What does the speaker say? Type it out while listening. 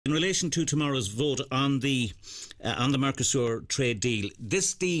In relation to tomorrow's vote on the Mercosur trade deal,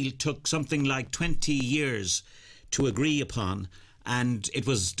 this deal took something like 20 years to agree upon, and it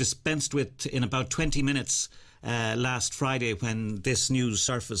was dispensed with in about 20 minutes last Friday when this news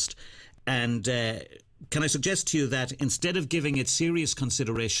surfaced. And can I suggest to you that instead of giving it serious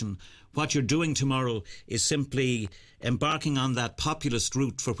consideration, what you're doing tomorrow is simply embarking on that populist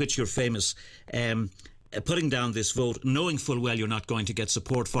route for which you're famous, putting down this vote, knowing full well you're not going to get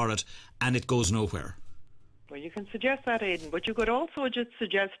support for it, and it goes nowhere. Well, you can suggest that, Aidan, but you could also just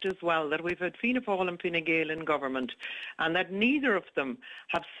suggest as well that we've had Fianna Fáil and Fine Gael in government, and that neither of them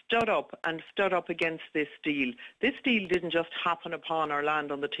have stood up against this deal. This deal didn't just happen upon our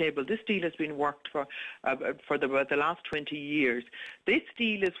land on the table. This deal has been worked for the last 20 years. This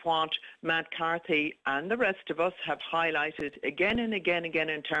deal is what Matt Carthy and the rest of us have highlighted again and again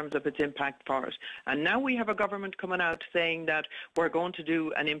in terms of its impact for it. And now we have a government coming out saying that we're going to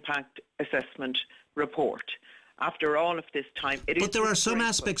do an impact assessment report. After all of this time, but there are some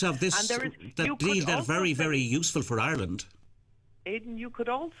aspects of this deal that are very, very useful for Ireland. Aidan, you could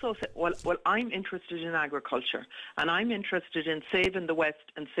also say, well, I'm interested in agriculture, and I'm interested in saving the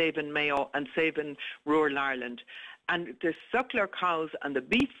West and saving Mayo and saving rural Ireland. And the suckler cows and the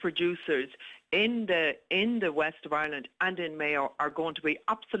beef producers in the West of Ireland and in Mayo are going to be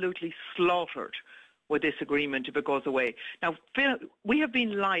absolutely slaughtered with this agreement if it goes away. Now, Phil, we have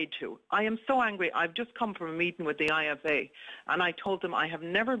been lied to. I am so angry. I've just come from a meeting with the IFA, and I told them I have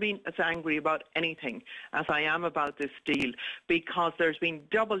never been as angry about anything as I am about this deal, because there's been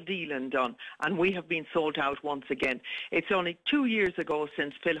double dealing done, and we have been sold out once again. It's only 2 years ago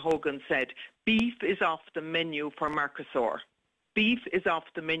since Phil Hogan said, beef is off the menu for Mercosur. Beef is off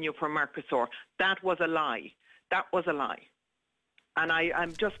the menu for Mercosur. That was a lie. That was a lie. And I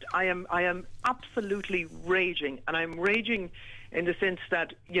am absolutely raging, and I'm raging in the sense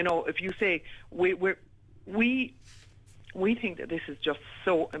that, you know, if you say we think that this is just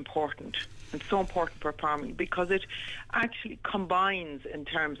so important and so important for farming, because it actually combines in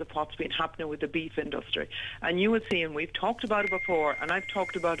terms of what's been happening with the beef industry. And you would see, and we've talked about it before, and I've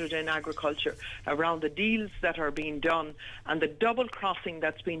talked about it in agriculture, around the deals that are being done and the double crossing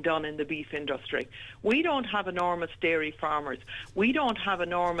that's been done in the beef industry. We don't have enormous dairy farmers. We don't have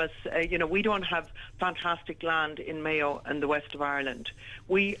enormous, we don't have fantastic land in Mayo and the west of Ireland.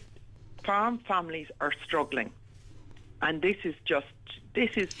 Farm families are struggling. And this is just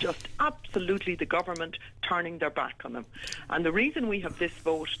absolutely the government turning their back on them. And the reason we have this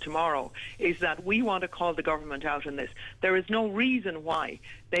vote tomorrow is that we want to call the government out on this. There is no reason why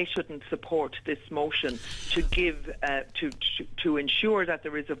they shouldn't support this motion to give to ensure that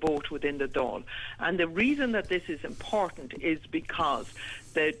there is a vote within the Dáil. And the reason that this is important is because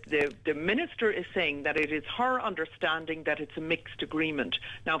the minister is saying that it is her understanding that it's a mixed agreement.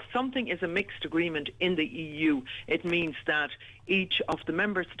 Now, if something is a mixed agreement in the EU, it means that each of the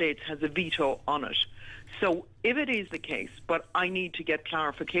member states has a veto on it. So if it is the case, but I need to get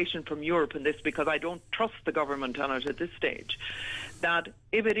clarification from Europe in this because I don't trust the government on it at this stage, that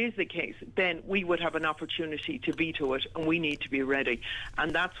if it is the case, then we would have an opportunity to veto it, and we need to be ready.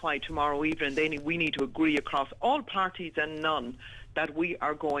 And that's why tomorrow evening we need to agree across all parties and none that we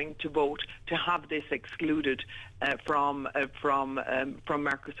are going to vote to have this excluded from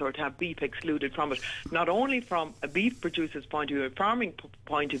Mercosur, to have beef excluded from it, not only from a beef producer's point of view, a farming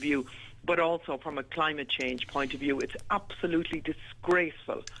point of view, but also from a climate change point of view. It's absolutely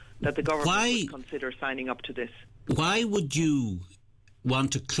disgraceful that the government would consider signing up to this. Why would you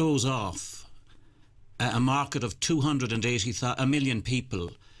want to close off a market of 280 million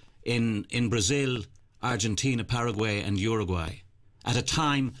people in Brazil, Argentina, Paraguay and Uruguay at a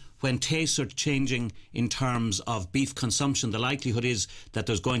time when tastes are changing in terms of beef consumption? The likelihood is that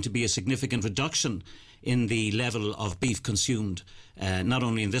there's going to be a significant reduction in the level of beef consumed, not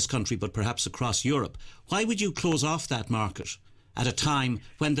only in this country but perhaps across Europe. Why would you close off that market at a time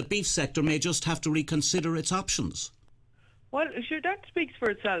when the beef sector may just have to reconsider its options? Well, sure, that speaks for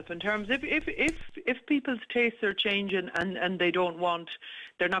itself in terms if people's tastes are changing and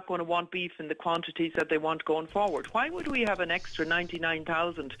they're not going to want beef in the quantities that they want going forward. Why would we have an extra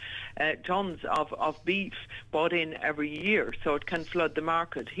 99,000 tonnes of beef bought in every year so it can flood the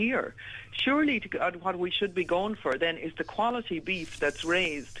market here? Surely what we should be going for then is the quality beef that's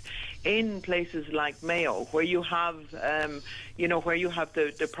raised in places like Mayo, where you have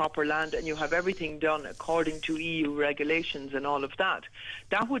the proper land and you have everything done according to EU regulations and all of that.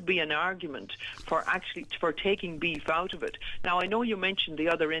 That would be an argument for taking beef out of it. Now, I know you mentioned the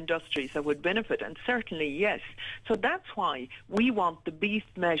other industries that would benefit, and certainly yes. So that's why we want the beef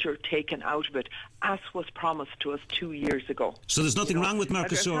measure taken out of it, as was promised to us 2 years ago. So there's nothing wrong with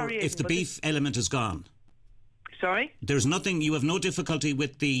Mercosur if the beef element is gone? Sorry? There's nothing, you have no difficulty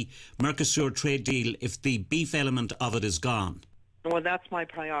with the Mercosur trade deal if the beef element of it is gone? Well, that's my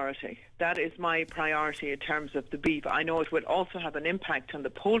priority. That is my priority in terms of the beef. I know it will also have an impact on the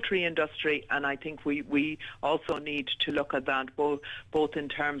poultry industry, and I think we also need to look at that both in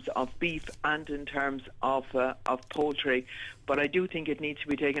terms of beef and in terms of poultry. But I do think it needs to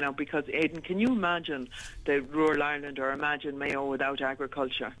be taken out because, Aidan, can you imagine the rural Ireland or imagine Mayo without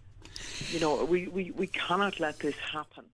agriculture? You know, we cannot let this happen.